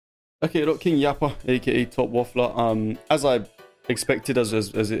Okay, look, King Yappa, aka Top Waffler. As I expected, as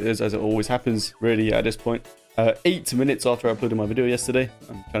it always happens, really at this point. 8 minutes after I uploaded my video yesterday,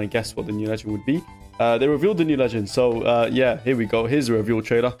 I'm trying to guess what the new legend would be. They revealed the new legend, so yeah, here we go. Here's a reveal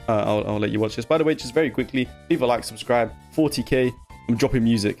trailer. I'll let you watch this. By the way, just very quickly, leave a like, subscribe. 40k. I'm dropping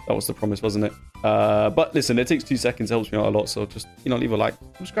music. That was the promise, wasn't it? But listen, it takes 2 seconds. It helps me out a lot. So just, leave a like,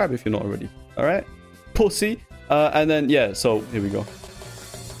 subscribe if you're not already. All right, pussy. And then yeah, so here we go.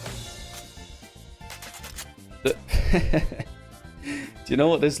 Do you know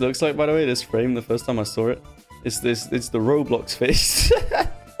what this looks like, by the way? This frame, the first time I saw it, it's the Roblox face.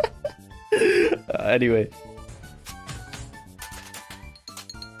 Anyway,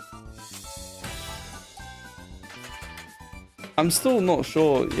 I'm still not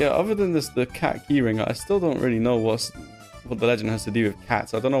sure. Yeah, other than the cat keyring, I still don't really know what the legend has to do with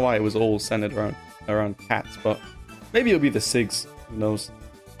cats. I don't know why it was all centered around cats, but maybe it'll be the SIGs. Who knows?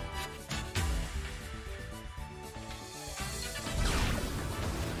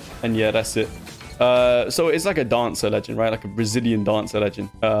 And yeah, that's it. So it's like a dancer legend, right? Like a Brazilian dancer legend.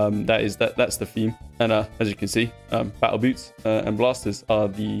 That's the theme. And as you can see, battle boots and blasters are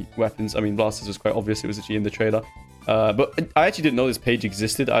the weapons. I mean, blasters was quite obvious. It was actually in the trailer. But I actually didn't know this page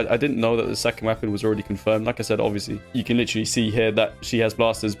existed. I didn't know that the second weapon was already confirmed. Like I said, obviously, you can literally see here that she has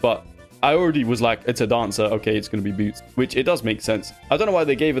blasters. But I already was like, it's a dancer. Okay, it's going to be boots. Which it does make sense. I don't know why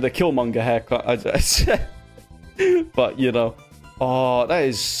they gave her the Killmonger haircut. But, oh, that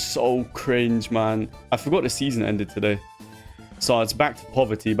is so cringe, man. I forgot the season ended today. So it's back to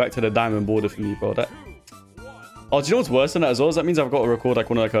poverty, back to the diamond border for me, bro. Oh, do you know what's worse than that as well? That means I've got to record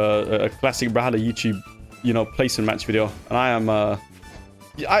like a classic brawlhalla YouTube, placement match video. And I am,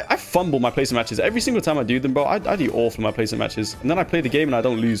 I fumble my placement matches. Every single time I do them, bro, I do awful in my placement matches. And then I play the game and I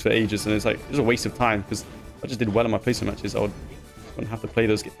don't lose for ages. And it's like, it's a waste of time because I just did well in my placement matches. I wouldn't have to play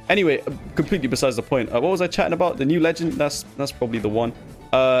those games. Anyway, completely besides the point. What was I chatting about? The new legend? That's probably the one.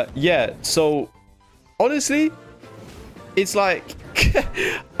 Yeah, so honestly, it's like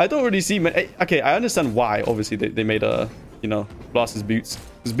I don't really see okay, I understand why obviously they made blasters boots,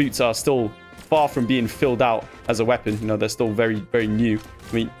 because boots are still far from being filled out as a weapon. They're still very, very new.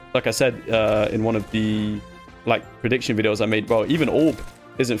 I mean, like I said in one of the prediction videos I made, bro, even orb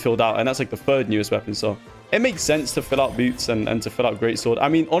isn't filled out, and that's like the 3rd newest weapon. So it makes sense to fill out boots and to fill out greatsword. I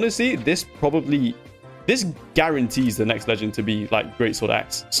mean, honestly, this guarantees the next legend to be like greatsword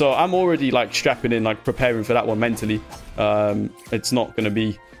axe. So I'm already like strapping in, like preparing for that one mentally. It's not gonna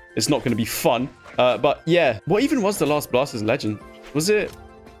be fun. But yeah, what even was the last blasters legend? Was it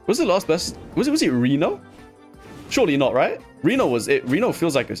Reno? Surely not, right? Reno was it. Reno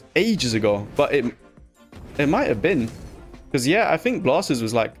feels like it was ages ago, but it might have been, because yeah, I think blasters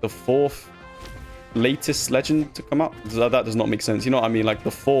was like the 4th latest legend to come out. That does not make sense. You know what I mean? Like the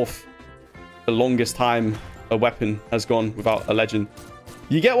 4th, the longest time a weapon has gone without a legend.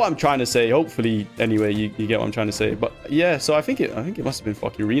 You get what I'm trying to say. Hopefully, anyway, you get what I'm trying to say. But yeah, so I think it must have been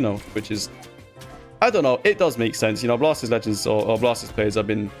fucking Reno, which is, I don't know. It does make sense. Blasters legends or blasters players have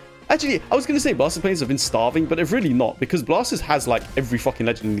been, actually, I was gonna say blasters players have been starving, but they've really not, because blasters has like every fucking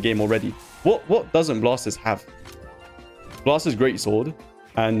legend in the game already. What doesn't blasters have? Blasters greatsword,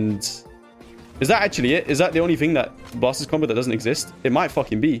 and is that actually it? Is that the only thing that blasters combo that doesn't exist? It might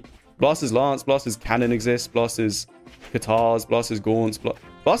fucking be. Blasters lance, blasters cannon exists, blasters guitars, blasters gaunts,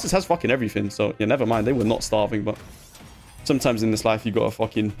 blasters has fucking everything. So yeah, never mind. They were not starving, but sometimes in this life you gotta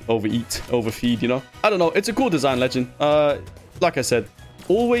fucking overfeed. I don't know. It's a cool design legend. Like I said,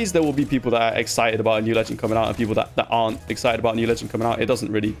 always there will be people that are excited about a new legend coming out and people that aren't excited about a new legend coming out. It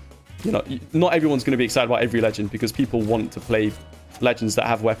doesn't really, not everyone's gonna be excited about every legend, because people want to play legends that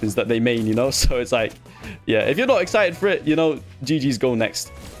have weapons that they main, so it's like, yeah, if you're not excited for it, GG's go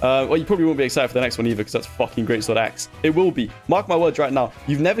next. Well, you probably won't be excited for the next one either, because that's fucking greatsword axe. It will be. Mark my words right now.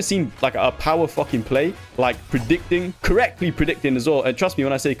 You've never seen like a power fucking play, like correctly predicting as well. And trust me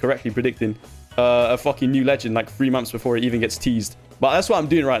when I say correctly predicting a fucking new legend like 3 months before it even gets teased. But that's what I'm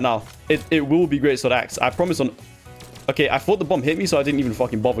doing right now. It will be greatsword axe. I promise on. Okay, I thought the bomb hit me, so I didn't even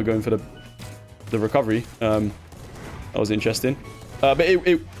fucking bother going for the recovery. That was interesting. But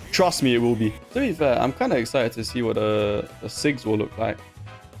trust me, it will be. To be fair, I'm kind of excited to see what the SIGs will look like.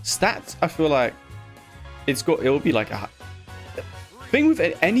 Stats, I feel like it will be like a thing with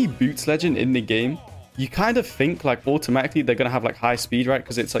any boots legend in the game. You kind of think like automatically they're gonna have like high speed, right?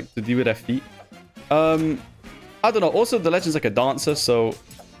 Because it's like to do with their feet. I don't know. Also, the legend's like a dancer, so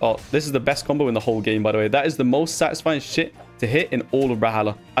this is the best combo in the whole game, by the way. That is the most satisfying shit to hit in all of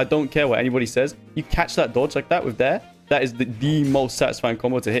brawlhalla. I don't care what anybody says. You catch that dodge like that with there. That is the most satisfying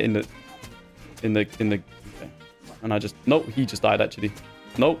combo to hit in the. Okay. And I just, nope, he just died actually.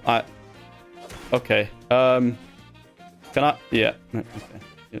 Nope. Okay. Can I? Yeah. Okay.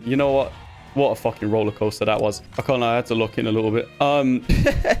 You know what? What a fucking roller coaster that was. I can't lie, I had to look in a little bit.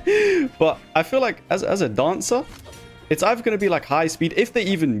 But I feel like as a dancer, it's either going to be like high speed, if they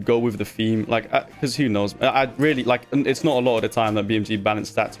even go with the theme, like, because who knows? I really, like, it's not a lot of the time that BMG balance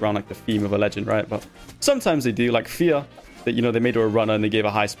stats around, like, the theme of a legend, right? But sometimes they do, like, Fear, that, you know, they made her a runner and they gave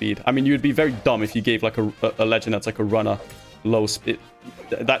her high speed. I mean, you would be very dumb if you gave, like, a legend that's, like, a runner low speed.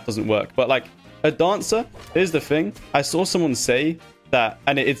 That doesn't work. But, like, a dancer, here's the thing. I saw someone say that,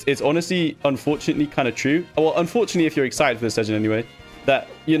 and it's honestly, unfortunately, kind of true. Well, unfortunately, if you're excited for this legend anyway, that,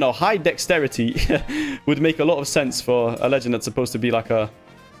 you know, high dexterity would make a lot of sense for a legend that's supposed to be like a,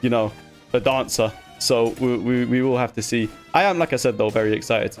 you know, a dancer. So we will have to see. I am, like I said, though, very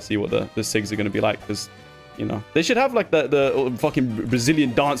excited to see what the SIGs are going to be like, because, you know, they should have like the fucking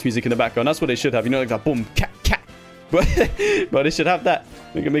Brazilian dance music in the background. That's what they should have, you know, like that boom, cat, cat. But they should have that.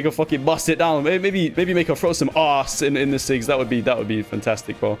 Make her fucking bust it down. Maybe make her throw some arse in the SIGs. That would be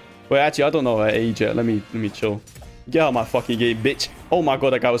fantastic, bro. Wait, actually, I don't know her age yet. Let me chill. Get out of my fucking game, bitch. Oh my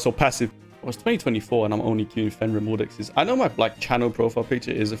god, that guy was so passive. It was 2024 and I'm only queuing Fenrir Mordexes. I know my like channel profile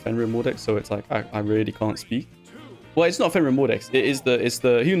picture is a Fenrir Mordex, so it's like I really can't speak. Well, it's not Fenrir Mordex. It's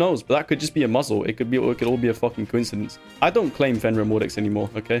the who knows, but that could just be a muzzle. It could all be a fucking coincidence. I don't claim Fenrir Mordex anymore,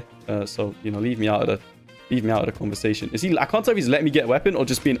 okay? So, you know, leave me out of the conversation. Is he? I can't tell if he's letting me get a weapon or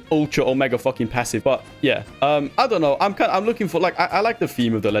just being ultra omega fucking passive. But yeah, I don't know. I'm looking for like I like the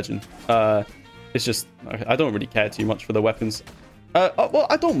theme of the legend. It's just I don't really care too much for the weapons. Well,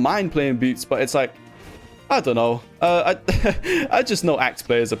 I don't mind playing boots, but it's like I don't know. I just know axe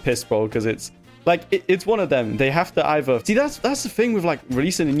players are pissed, bro, because it's like it's one of them. They have to either see that's the thing with like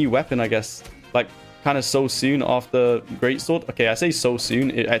releasing a new weapon, I guess. Like kind of so soon after Greatsword. Okay, I say so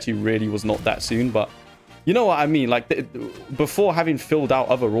soon. It actually really was not that soon, but. You know what I mean? Like, before having filled out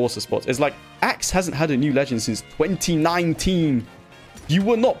other roster spots, it's like, Axe hasn't had a new legend since 2019. You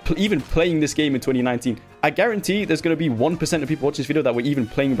were not even playing this game in 2019. I guarantee there's going to be 1% of people watching this video that were even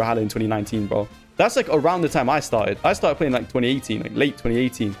playing Brawlhalla in 2019, bro. That's like around the time I started. I started playing like 2018, like late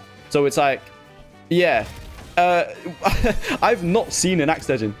 2018. So it's like, yeah. I've not seen an Axe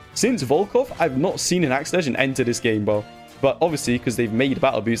legend. Since Volkov, I've not seen an Axe legend enter this game, bro. But obviously, because they've made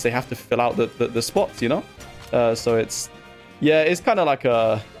battle boots, they have to fill out the spots, you know? So it's... Yeah, it's kind of like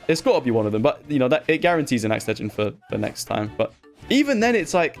a... It's got to be one of them. But, you know, that it guarantees an Axe legend for next time. But even then,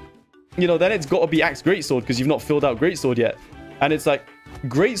 it's like... You know, then it's got to be Axe Greatsword because you've not filled out Greatsword yet. And it's like...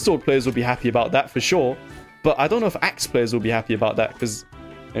 Greatsword players will be happy about that for sure. But I don't know if Axe players will be happy about that because...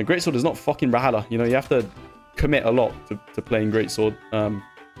 You know, Greatsword is not fucking Brawlhalla. You know, you have to commit a lot to playing Greatsword. And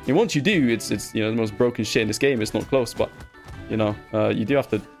once you do, it's you know, the most broken shit in this game. It's not close, but... You know, you do have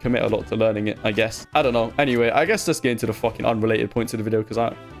to commit a lot to learning it, I guess. I don't know. Anyway, I guess let's get into the fucking unrelated points of the video because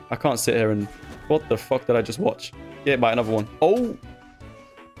I can't sit here and... What the fuck did I just watch? Get by another one. Oh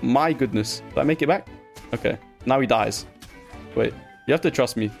my goodness. Did I make it back? Okay. Now he dies. Wait. You have to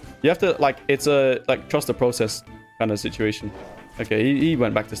trust me. You have to, like, it's a, like, trust the process kind of situation. Okay, he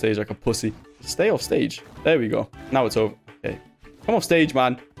went back to stage like a pussy. Stay off stage. There we go. Now it's over. Okay. Come off stage,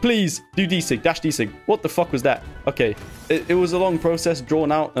 man. Please do desig. Dash desig. What the fuck was that? Okay. It was a long process,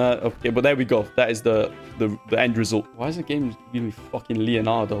 drawn out. Okay, but there we go. That is the end result. Why is the game giving me fucking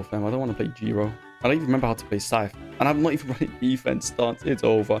Leonardo, fam? I don't want to play Giro. I don't even remember how to play Scythe. And I'm not even running defense stance. It's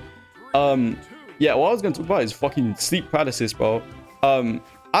over. Yeah, what I was going to talk about is fucking sleep paralysis, bro.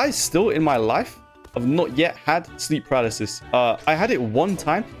 I still, in my life, have not yet had sleep paralysis. I had it one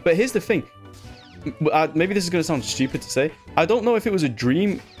time. But here's the thing. Maybe this is going to sound stupid to say. I don't know if it was a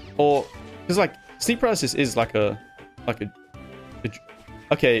dream or... Because, like, sleep paralysis is like a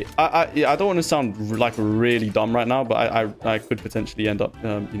okay, I don't want to sound like really dumb right now, but I could potentially end up,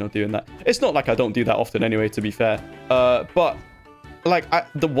 you know, doing that. It's not like I don't do that often anyway, to be fair. But, like,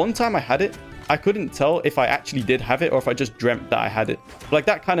 the one time I had it, I couldn't tell if I actually did have it or if I just dreamt that I had it. Like,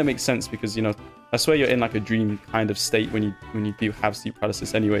 that kind of makes sense because, you know, I swear you're in, like, a dream kind of state when you do have sleep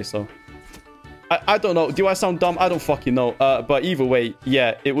paralysis anyway, so... I don't know. Do I sound dumb? I don't fucking know. But either way,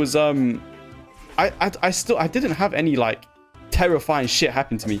 yeah, it was, I didn't have any, like, terrifying shit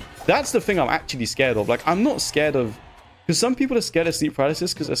happen to me. That's the thing I'm actually scared of. Like, I'm not scared of... Because some people are scared of sleep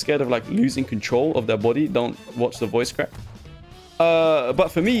paralysis because they're scared of, like, losing control of their body. Don't watch the voice crack. But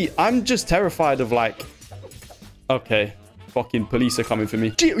for me, I'm just terrified of, like... Okay, fucking police are coming for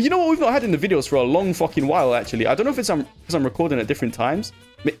me. Gee, you know what we've not had in the videos for a long fucking while, actually? I don't know if it's because I'm recording at different times.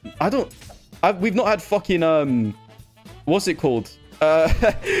 We've not had fucking, what's it called?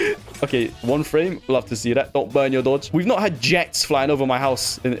 Okay, one frame. Love to see that. Don't burn your dodge. We've not had jets flying over my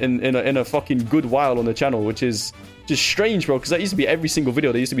house in a fucking good while on the channel, which is just strange, bro, because that used to be every single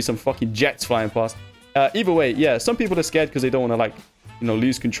video. There used to be some fucking jets flying past. Either way, yeah, some people are scared because they don't want to, like, you know,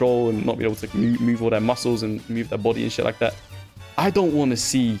 lose control and not be able to move all their muscles and move their body and shit like that. I don't want to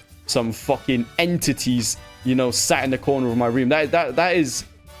see some fucking entities, you know, sat in the corner of my room. That is...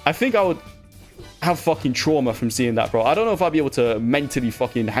 I think I would have fucking trauma from seeing that, bro. I don't know if I'd be able to mentally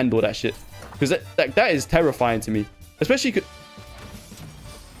fucking handle that shit. Because that is terrifying to me. Especially...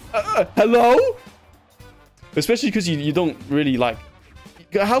 hello? Especially because you don't really, like...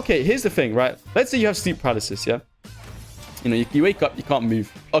 Okay, here's the thing, right? Let's say you have sleep paralysis, yeah? You know, you wake up, you can't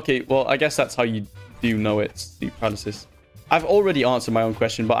move. Okay, well, I guess that's how you do know it's sleep paralysis. I've already answered my own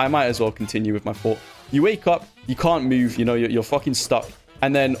question, but I might as well continue with my thought. You wake up, you can't move, you know, you're fucking stuck.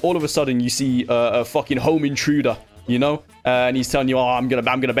 And then all of a sudden you see a fucking home intruder, you know? And he's telling you, oh, I'm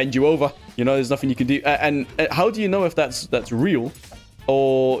gonna bend you over. You know, there's nothing you can do. And how do you know if that's real?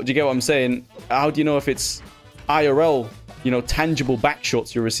 Or, do you get what I'm saying? How do you know if it's IRL, you know, tangible back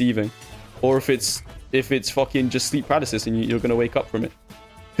shots you're receiving? Or if it's fucking just sleep paralysis and you're gonna wake up from it?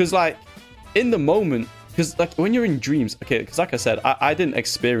 Because, like, in the moment, because, like, when you're in dreams, okay, because, like I said, I didn't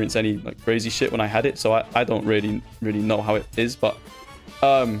experience any, like, crazy shit when I had it, so I don't really know how it is, but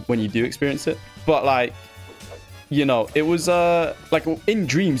when you do experience it. But, like, you know, it was like, in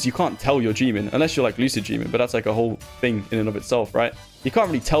dreams you can't tell you're dreaming unless you're, like, lucid dreaming, but that's, like, a whole thing in and of itself, right? You can't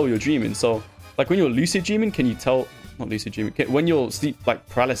really tell you're dreaming. So, like, when you're lucid dreaming, can you tell? Not lucid dreaming, when you're sleep, like,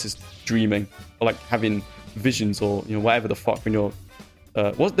 paralysis dreaming, or, like, having visions, or, you know, whatever the fuck, when you're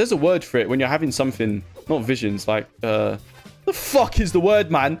there's a word for it when you're having something, not visions, like, the fuck is the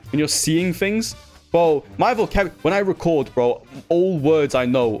word, man? When you're seeing things. Bro, my vocabulary, when I record, bro, all words I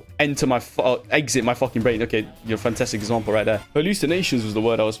know exit my fucking brain. Okay, you're a fantastic example right there. Hallucinations was the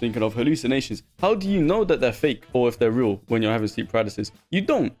word I was thinking of. Hallucinations. How do you know that they're fake or if they're real when you're having sleep paralysis? You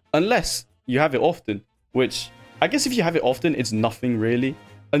don't, unless you have it often, which I guess if you have it often, it's nothing really.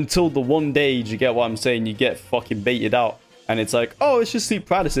 Until the one day, you get what I'm saying, you get fucking baited out. And it's like, oh, it's just sleep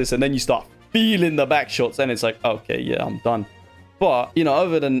paralysis. And then you start feeling the back shots. And it's like, okay, yeah, I'm done. But, you know,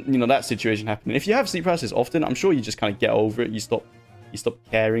 other than, you know, that situation happening, if you have sleep paralysis often, I'm sure you just kind of get over it. You stop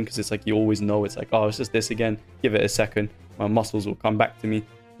caring because it's like you always know it's like, oh, it's just this again. Give it a second. My muscles will come back to me.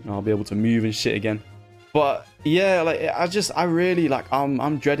 You know, I'll be able to move and shit again. But yeah, like, I really, like,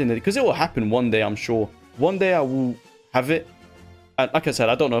 I'm dreading it because it will happen one day, I'm sure. One day I will have it. And like I said,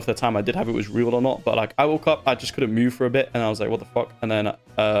 I don't know if the time I did have it was real or not, but, like, I woke up, I just couldn't move for a bit, and I was like, what the fuck? And then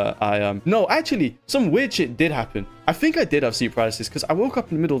no, actually, some weird shit did happen. I think I did have sleep paralysis because I woke up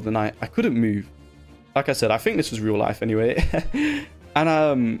in the middle of the night. I couldn't move. Like I said, I think this was real life anyway.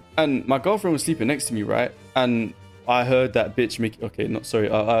 and my girlfriend was sleeping next to me, right? And I heard that bitch make... Okay, not sorry.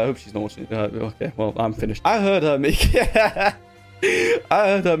 I hope she's not watching. Okay, well, I'm finished. I heard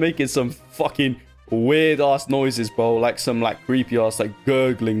her making some fucking weird ass noises, bro, like some, like, creepy ass, like,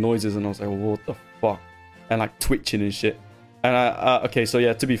 gurgling noises, and I was like, what the fuck? And, like, twitching and shit. And okay, so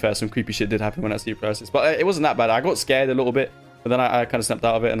yeah, to be fair, some creepy shit did happen when I sleep paralysis, but it wasn't that bad. I got scared a little bit, but then I kind of snapped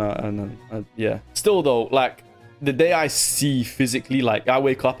out of it, and yeah. Still though, like, the day I see physically, like, I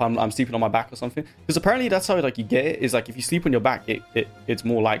wake up, I'm sleeping on my back or something, because apparently that's how, like, you get it, is like if you sleep on your back, it's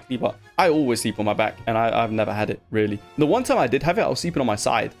more likely. But I always sleep on my back, and I've never had it really. The one time I did have it, I was sleeping on my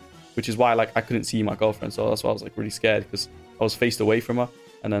side, which is why, like, I couldn't see my girlfriend, so that's why I was, like, really scared, because I was faced away from her,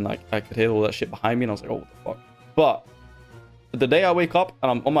 and then, like, I could hear all that shit behind me, and I was like, oh, what the fuck. But the day I wake up and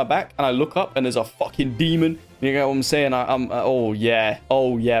I'm on my back and I look up and there's a fucking demon, you know what I'm saying? Oh yeah,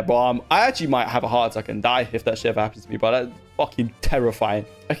 bro. I actually might have a heart attack and die if that shit ever happens to me, but that's fucking terrifying.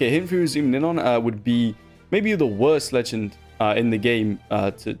 Okay, hint for zooming in on would be maybe the worst legend in the game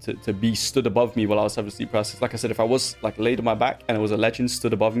to be stood above me while I was having sleep paralysis. Like I said, if I was, like, laid on my back and it was a legend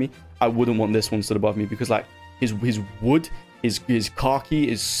stood above me, I wouldn't want this one stood above me, because, like, his wood, his khaki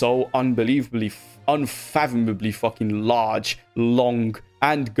is so unfathomably fucking large, long,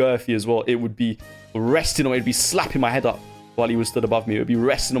 and girthy as well. It would be resting on, it'd be slapping my head up while he was stood above me. It would be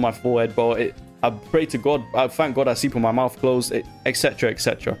resting on my forehead, bro. I pray to God, I thank God I sleep with my mouth closed, etc,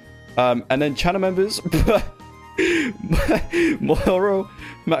 etc. And then channel members Moro,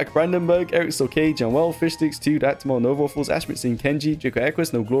 Mac Brandenburg, Eric Sokay, Janwell, Fishsticks, 2, Dactymal, Novofuls, Ashmit Singh, Kenji, Jaco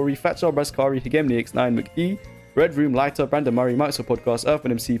Equus, No Glory, Fatjar, Braskari, Higemni X9, McE, Red Room, Lighter, Brandon Murray, Microsoft Podcast,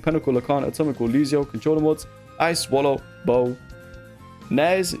 Earthman MC, Pinnacle, Lacan, Atomical, Luzio, Controller Mods, Ice, Swallow, Bow,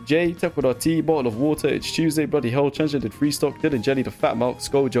 Nez, J, Tepo.T, Bottle of Water, It's Tuesday, Bloody Hell, Transgender Freestock, Dylan Jelly, The Fat Milk,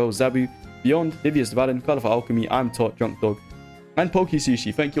 Skojo, Zabu, Beyond, Vivius Valen, Colorful Alchemy, I'm Tot, Drunk Dog, and Pokey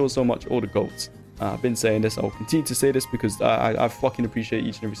Sushi. Thank you all so much, all the goats. I've been saying this, I will continue to say this, because I fucking appreciate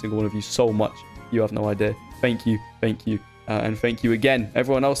each and every single one of you so much. You have no idea. Thank you, thank you, And thank you again.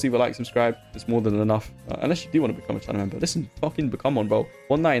 Everyone else, leave a like, subscribe. It's more than enough. Unless you do want to become a channel member. Listen, fucking become one, bro.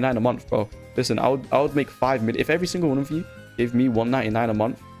 $1.99 a month, bro. Listen, I would make 5 million. If every single one of you gave me $1.99 a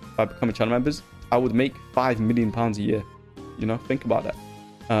month by becoming channel members, I would make £5 million a year. You know, think about that.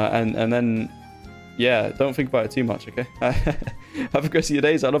 And then, yeah, don't think about it too much, okay? Have a good rest of your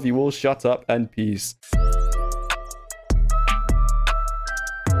days. I love you all. Shut up and peace.